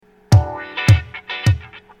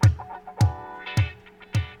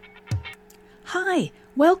Hi,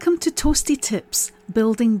 welcome to Toastie Tips,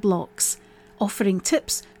 Building Blocks, offering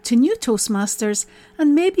tips to new Toastmasters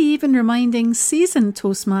and maybe even reminding seasoned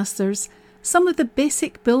Toastmasters some of the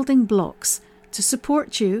basic building blocks to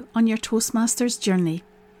support you on your Toastmasters journey.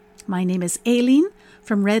 My name is Aileen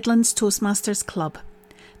from Redlands Toastmasters Club.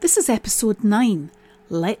 This is episode 9,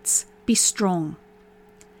 Let's Be Strong.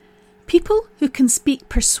 People who can speak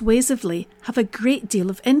persuasively have a great deal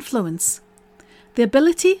of influence. The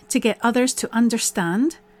ability to get others to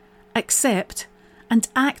understand, accept, and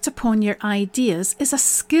act upon your ideas is a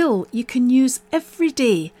skill you can use every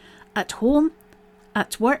day at home,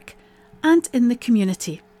 at work, and in the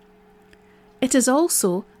community. It is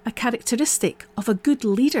also a characteristic of a good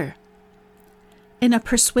leader. In a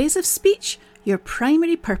persuasive speech, your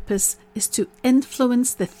primary purpose is to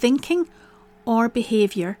influence the thinking or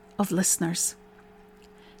behaviour of listeners.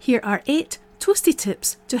 Here are 8 Toastie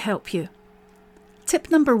tips to help you. Tip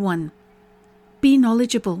number 1. Be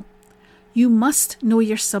knowledgeable. You must know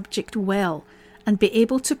your subject well and be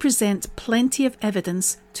able to present plenty of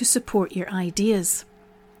evidence to support your ideas.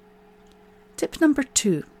 Tip number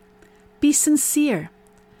 2. Be sincere.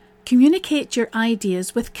 Communicate your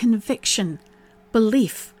ideas with conviction,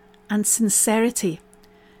 belief, and sincerity.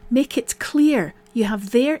 Make it clear you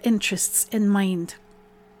have their interests in mind.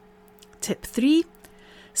 Tip 3.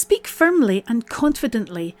 Speak firmly and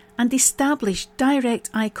confidently and establish direct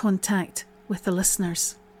eye contact with the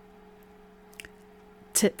listeners.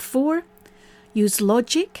 Tip 4. Use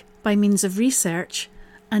logic by means of research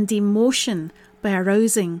and emotion by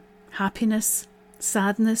arousing happiness,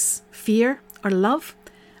 sadness, fear, or love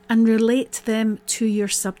and relate them to your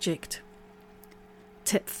subject.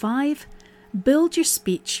 Tip 5. Build your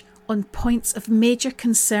speech on points of major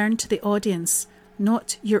concern to the audience,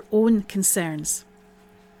 not your own concerns.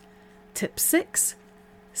 Tip 6.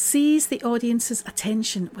 Seize the audience's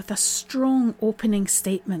attention with a strong opening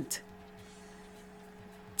statement.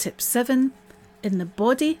 Tip 7. In the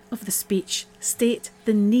body of the speech, state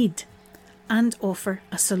the need and offer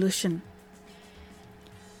a solution.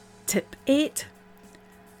 Tip 8.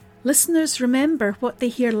 Listeners remember what they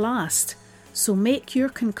hear last, so make your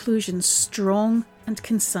conclusions strong and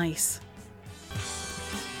concise.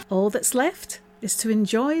 All that's left is to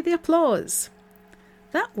enjoy the applause.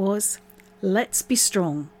 That was Let's Be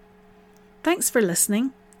Strong. Thanks for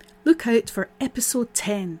listening. Look out for episode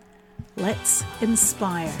 10. Let's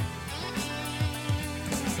inspire.